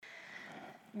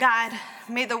God,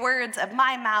 may the words of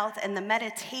my mouth and the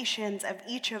meditations of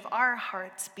each of our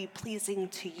hearts be pleasing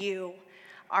to you,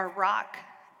 our rock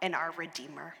and our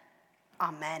Redeemer.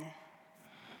 Amen.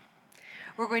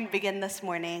 We're going to begin this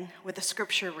morning with a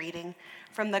scripture reading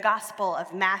from the Gospel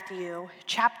of Matthew,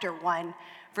 chapter 1,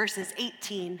 verses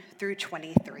 18 through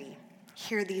 23.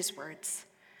 Hear these words.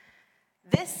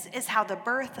 This is how the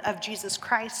birth of Jesus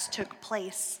Christ took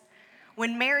place.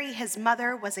 When Mary, his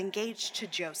mother, was engaged to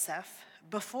Joseph,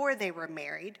 before they were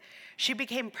married, she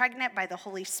became pregnant by the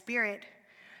Holy Spirit.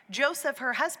 Joseph,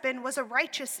 her husband, was a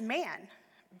righteous man.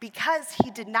 Because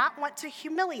he did not want to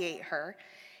humiliate her,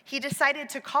 he decided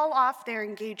to call off their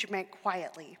engagement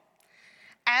quietly.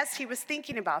 As he was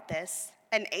thinking about this,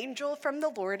 an angel from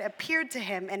the Lord appeared to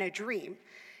him in a dream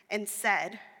and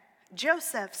said,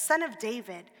 "Joseph, son of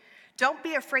David, don't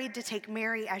be afraid to take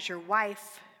Mary as your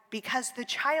wife, because the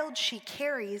child she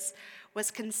carries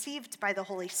was conceived by the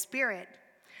Holy Spirit.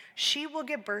 She will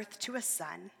give birth to a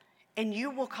son, and you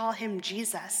will call him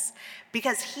Jesus,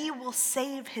 because he will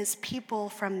save his people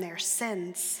from their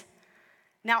sins."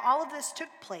 Now all of this took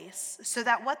place so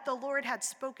that what the Lord had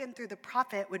spoken through the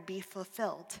prophet would be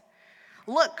fulfilled.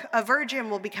 Look, a virgin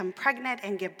will become pregnant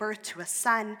and give birth to a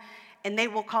son, and they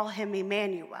will call him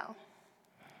Emmanuel.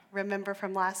 Remember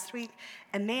from last week,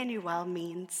 Emmanuel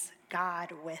means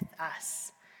God with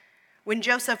us. When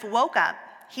Joseph woke up,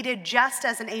 he did just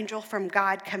as an angel from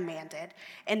God commanded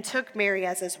and took Mary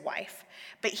as his wife.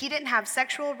 But he didn't have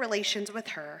sexual relations with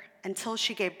her until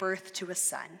she gave birth to a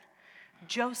son.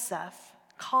 Joseph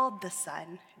called the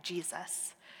son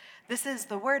Jesus. This is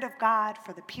the word of God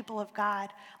for the people of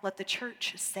God. Let the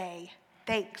church say,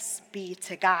 "Thanks be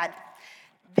to God."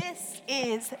 This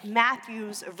is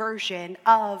Matthew's version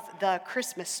of the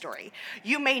Christmas story.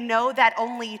 You may know that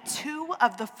only 2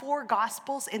 of the 4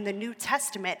 Gospels in the New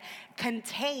Testament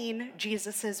contain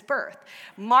Jesus' birth.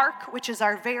 Mark, which is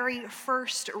our very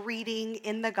first reading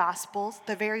in the Gospels,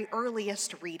 the very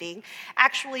earliest reading,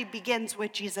 actually begins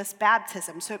with Jesus'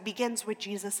 baptism, so it begins with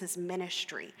Jesus'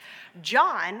 ministry.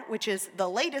 John, which is the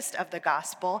latest of the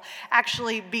Gospel,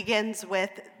 actually begins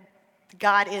with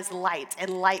God is light,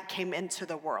 and light came into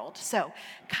the world. So,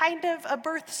 kind of a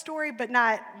birth story, but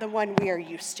not the one we are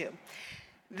used to.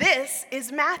 This is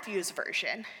Matthew's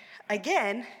version.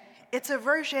 Again, it's a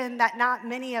version that not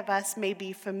many of us may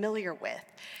be familiar with.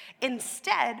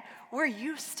 Instead, we're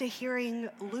used to hearing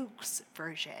Luke's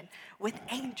version with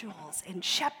angels and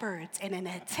shepherds and a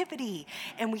nativity,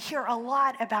 and we hear a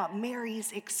lot about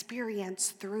Mary's experience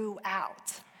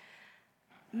throughout.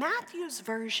 Matthew's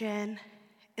version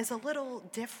is a little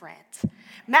different.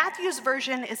 Matthew's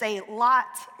version is a lot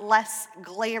less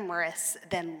glamorous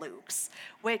than Luke's,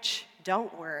 which,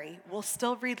 don't worry, we'll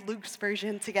still read Luke's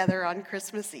version together on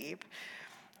Christmas Eve.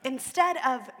 Instead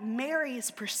of Mary's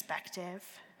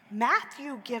perspective,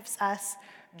 Matthew gives us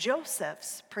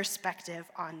Joseph's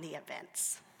perspective on the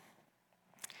events.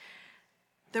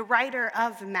 The writer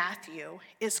of Matthew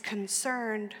is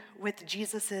concerned with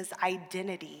Jesus'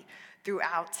 identity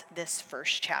throughout this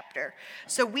first chapter.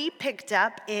 So we picked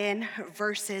up in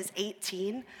verses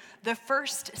 18. The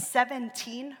first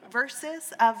 17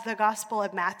 verses of the Gospel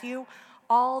of Matthew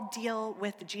all deal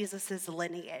with Jesus'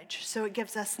 lineage. So it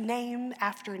gives us name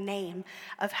after name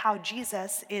of how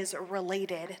Jesus is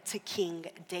related to King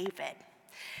David.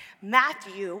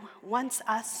 Matthew wants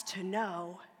us to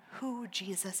know who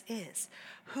Jesus is,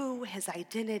 who his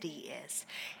identity is.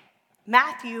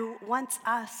 Matthew wants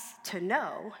us to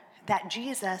know that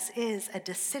Jesus is a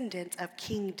descendant of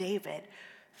King David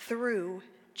through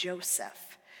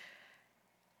Joseph.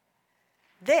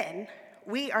 Then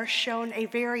we are shown a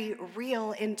very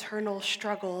real internal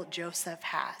struggle Joseph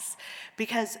has,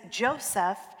 because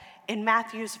Joseph, in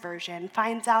Matthew's version,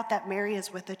 finds out that Mary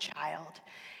is with a child,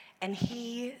 and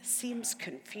he seems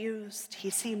confused, he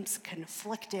seems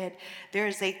conflicted.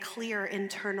 There's a clear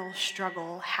internal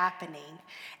struggle happening,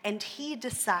 and he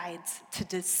decides to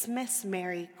dismiss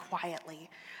Mary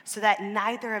quietly so that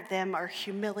neither of them are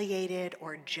humiliated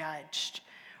or judged.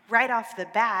 Right off the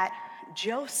bat,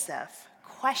 Joseph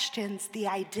questions the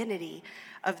identity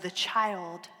of the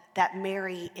child that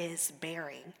Mary is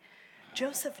bearing.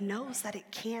 Joseph knows that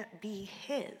it can't be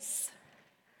his.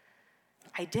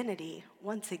 Identity,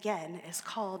 once again, is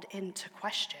called into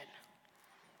question.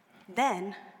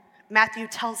 Then Matthew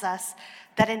tells us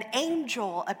that an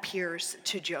angel appears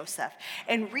to Joseph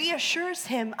and reassures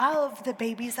him of the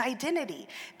baby's identity.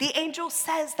 The angel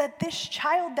says that this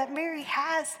child that Mary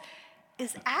has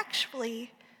is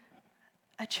actually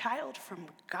a child from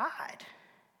God.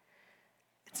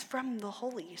 It's from the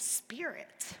Holy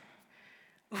Spirit,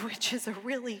 which is a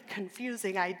really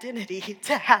confusing identity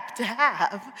to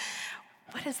have.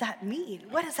 what does that mean?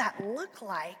 What does that look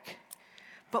like?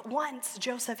 But once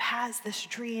Joseph has this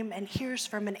dream and hears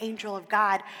from an angel of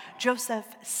God, Joseph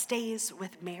stays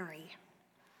with Mary.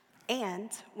 And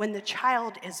when the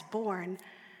child is born,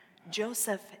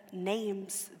 Joseph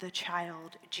names the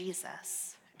child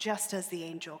Jesus, just as the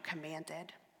angel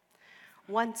commanded.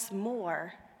 Once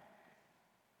more,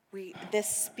 this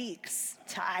speaks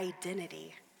to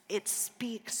identity. It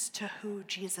speaks to who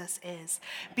Jesus is.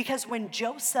 Because when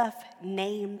Joseph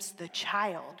names the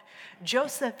child,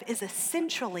 Joseph is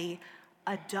essentially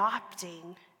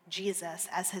adopting Jesus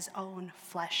as his own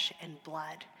flesh and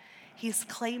blood. He's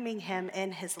claiming him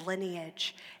in his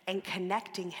lineage and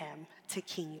connecting him to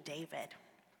King David.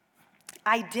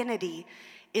 Identity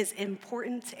is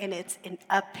important, and it's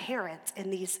apparent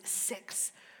in these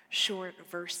 6 short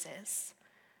verses.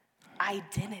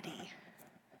 Identity.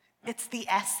 It's the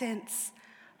essence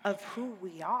of who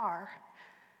we are.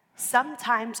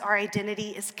 Sometimes our identity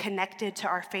is connected to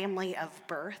our family of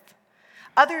birth.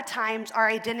 Other times our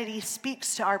identity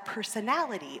speaks to our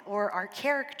personality or our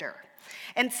character.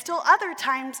 And still other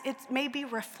times it may be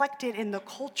reflected in the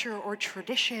culture or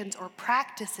traditions or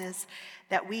practices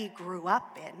that we grew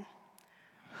up in.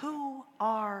 Who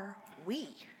are we?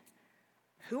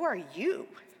 Who are you?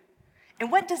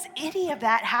 And what does any of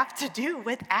that have to do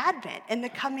with Advent and the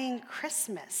coming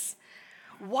Christmas?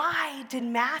 Why did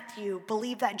Matthew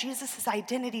believe that Jesus'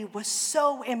 identity was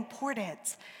so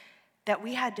important that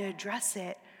we had to address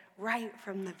it right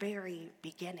from the very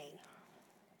beginning?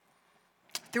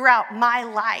 Throughout my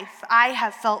life, I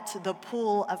have felt the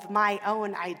pull of my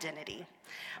own identity.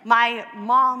 My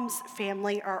mom's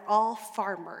family are all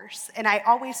farmers, and I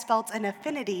always felt an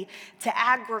affinity to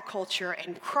agriculture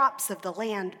and crops of the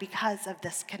land because of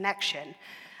this connection.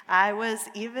 I was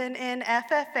even in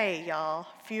FFA, y'all,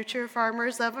 Future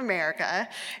Farmers of America,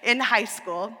 in high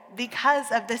school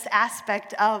because of this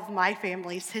aspect of my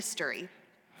family's history.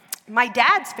 My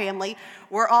dad's family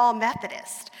were all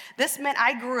Methodist. This meant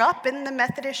I grew up in the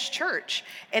Methodist church,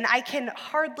 and I can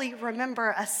hardly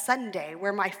remember a Sunday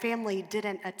where my family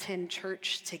didn't attend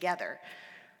church together.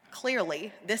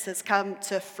 Clearly, this has come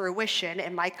to fruition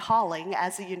in my calling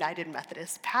as a United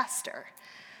Methodist pastor.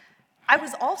 I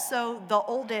was also the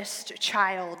oldest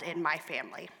child in my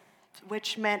family,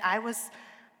 which meant I was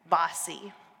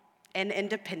bossy and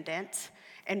independent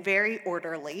and very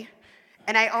orderly.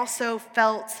 And I also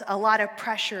felt a lot of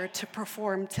pressure to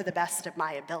perform to the best of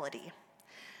my ability.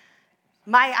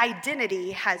 My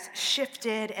identity has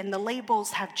shifted and the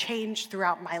labels have changed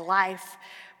throughout my life,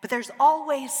 but there's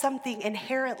always something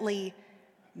inherently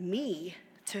me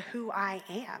to who I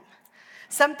am.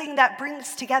 Something that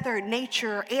brings together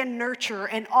nature and nurture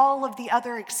and all of the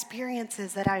other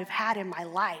experiences that I've had in my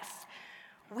life.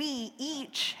 We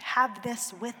each have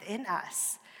this within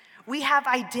us. We have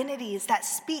identities that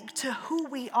speak to who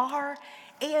we are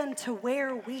and to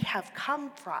where we have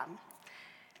come from.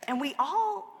 And we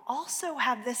all also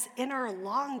have this inner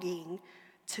longing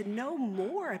to know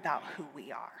more about who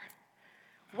we are.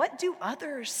 What do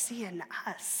others see in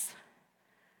us?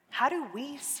 How do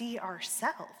we see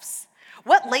ourselves?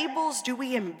 What labels do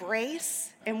we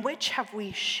embrace and which have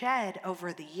we shed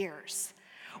over the years?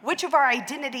 Which of our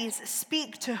identities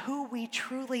speak to who we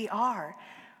truly are?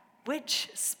 Which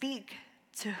speak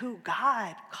to who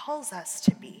God calls us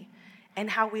to be and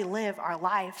how we live our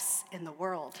lives in the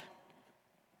world.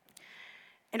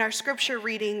 In our scripture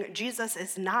reading, Jesus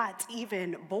is not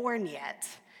even born yet,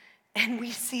 and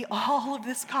we see all of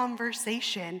this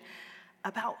conversation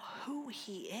about who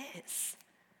he is.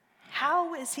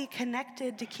 How is he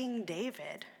connected to King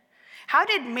David? How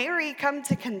did Mary come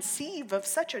to conceive of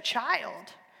such a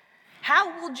child?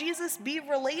 How will Jesus be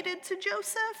related to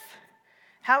Joseph?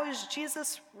 How is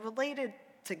Jesus related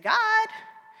to God?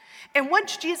 And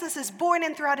once Jesus is born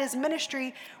and throughout his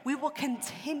ministry, we will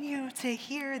continue to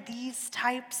hear these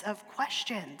types of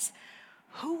questions.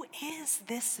 Who is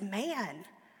this man?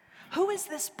 Who is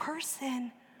this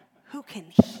person who can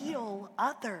heal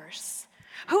others?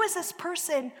 Who is this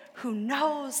person who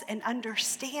knows and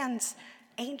understands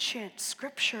ancient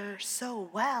scripture so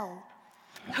well?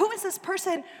 Who is this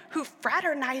person who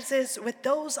fraternizes with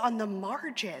those on the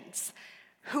margins?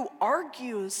 Who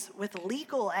argues with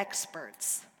legal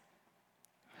experts?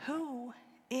 Who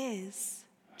is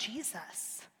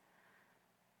Jesus?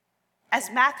 As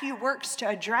Matthew works to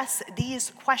address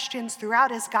these questions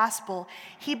throughout his gospel,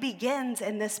 he begins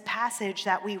in this passage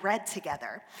that we read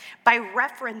together by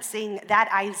referencing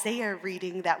that Isaiah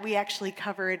reading that we actually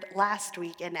covered last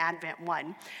week in Advent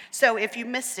 1. So if you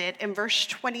missed it, in verse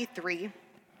 23,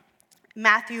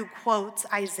 Matthew quotes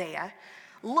Isaiah.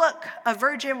 "Look, a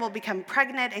virgin will become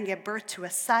pregnant and give birth to a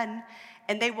son,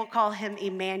 and they will call him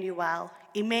Emmanuel.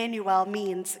 Emmanuel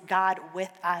means God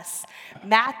with us.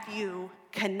 Matthew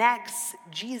connects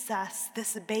Jesus,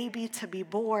 this baby to be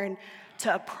born,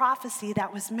 to a prophecy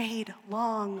that was made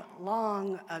long,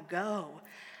 long ago.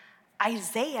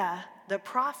 Isaiah, the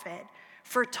prophet,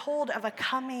 foretold of a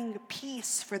coming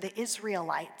peace for the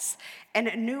Israelites and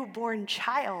a newborn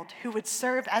child who would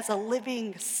serve as a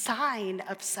living sign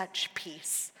of such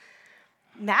peace.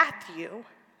 Matthew,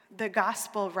 the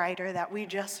gospel writer that we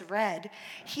just read,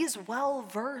 he's well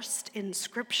versed in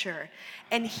scripture,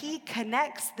 and he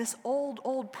connects this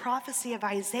old prophecy of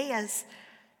Isaiah's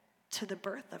to the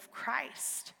birth of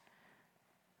Christ.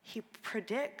 He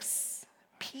predicts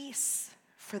peace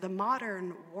for the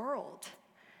modern world.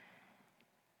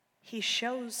 He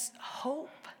shows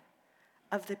hope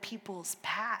of the people's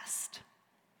past.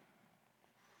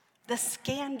 The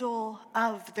scandal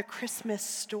of the Christmas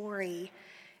story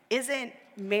isn't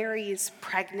Mary's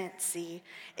pregnancy.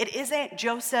 It isn't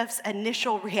Joseph's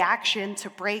initial reaction to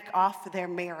break off their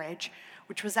marriage,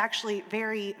 which was actually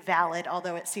very valid,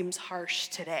 although it seems harsh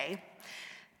today.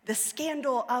 The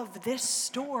scandal of this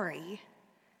story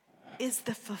is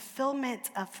the fulfillment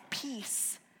of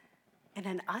peace in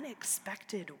an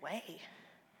unexpected way,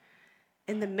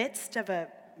 in the midst of a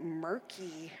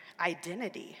murky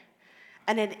identity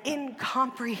and an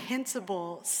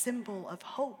incomprehensible symbol of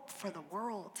hope for the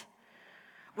world.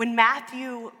 When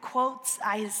Matthew quotes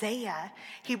Isaiah,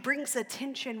 he brings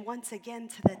attention once again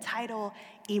to the title,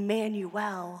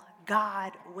 Emmanuel,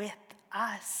 God with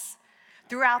us.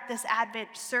 Throughout this Advent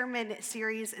sermon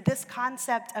series, this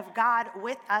concept of God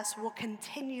with us will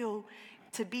continue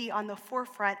to be on the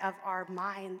forefront of our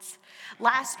minds.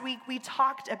 Last week, we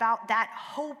talked about that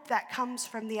hope that comes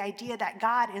from the idea that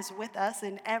God is with us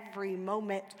in every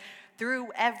moment, through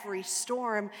every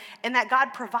storm, and that God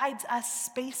provides us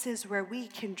spaces where we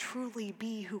can truly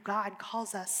be who God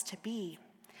calls us to be.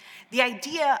 The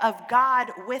idea of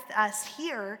God with us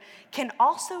here can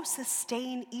also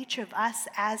sustain each of us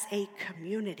as a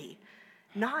community,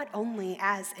 not only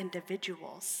as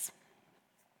individuals.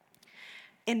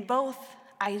 In both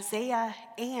Isaiah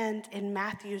and in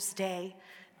Matthew's day,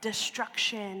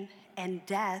 destruction and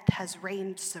death has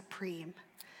reigned supreme.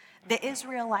 The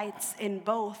Israelites in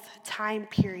both time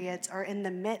periods are in the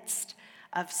midst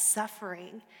of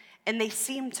suffering, and they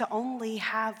seem to only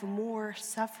have more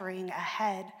suffering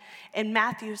ahead. In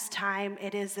Matthew's time,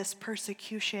 it is this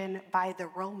persecution by the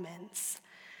Romans.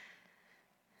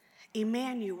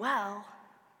 Emmanuel,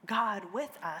 God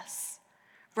with us,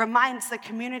 reminds the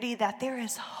community that there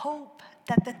is hope,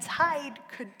 that the tide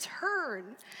could turn,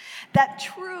 that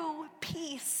true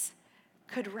peace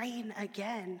could reign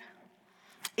again.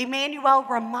 Emmanuel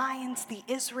reminds the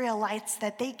Israelites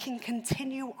that they can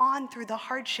continue on through the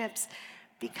hardships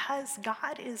because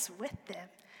God is with them,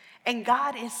 and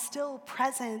God is still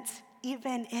present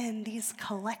even in these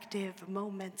collective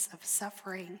moments of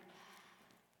suffering.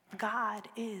 God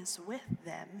is with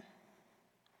them.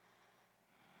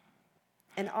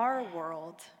 In our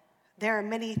world, there are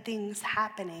many things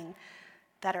happening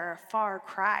that are a far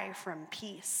cry from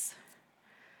peace.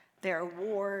 There are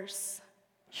wars,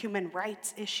 human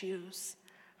rights issues,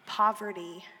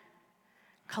 poverty.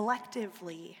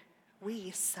 Collectively,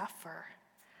 we suffer.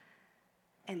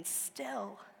 And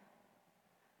still,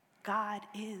 God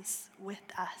is with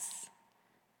us,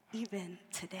 even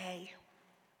today.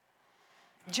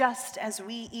 Just as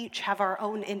we each have our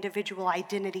own individual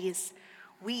identities,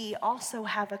 we also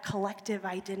have a collective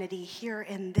identity here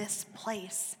in this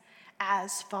place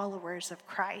as followers of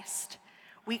Christ.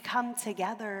 We come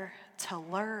together to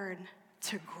learn,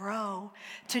 to grow,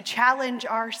 to challenge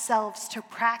ourselves to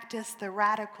practice the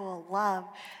radical love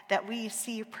that we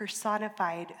see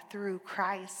personified through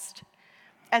Christ.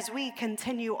 As we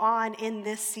continue on in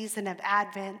this season of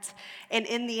Advent and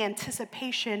in the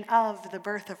anticipation of the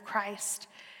birth of Christ,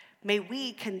 may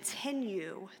we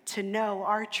continue to know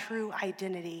our true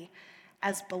identity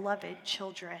as beloved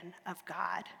children of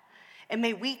God. And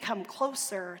may we come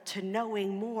closer to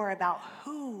knowing more about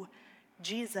who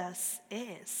Jesus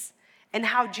is and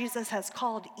how Jesus has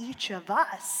called each of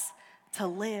us to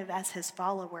live as his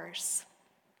followers.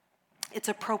 It's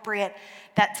appropriate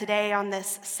that today, on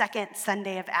this second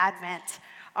Sunday of Advent,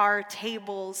 our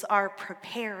tables are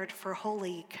prepared for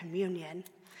Holy Communion.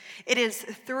 It is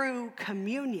through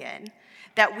communion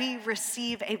that we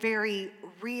receive a very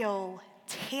real,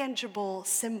 tangible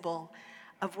symbol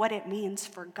of what it means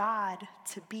for God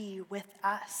to be with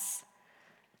us.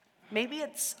 Maybe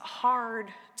it's hard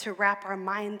to wrap our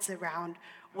minds around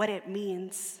what it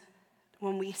means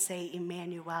when we say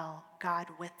Emmanuel, God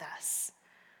with us.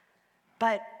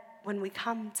 But when we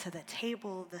come to the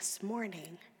table this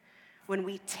morning, when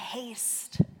we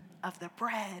taste of the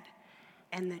bread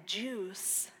and the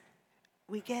juice,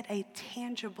 we get a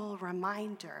tangible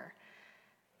reminder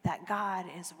that God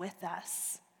is with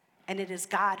us, and it is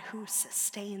God who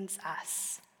sustains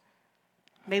us.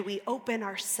 May we open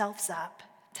ourselves up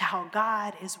to how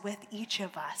God is with each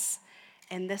of us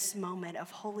in this moment of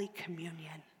Holy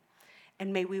Communion.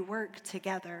 And may we work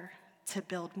together to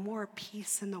build more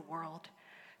peace in the world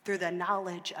through the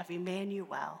knowledge of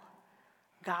Emmanuel,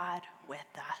 God with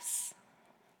us.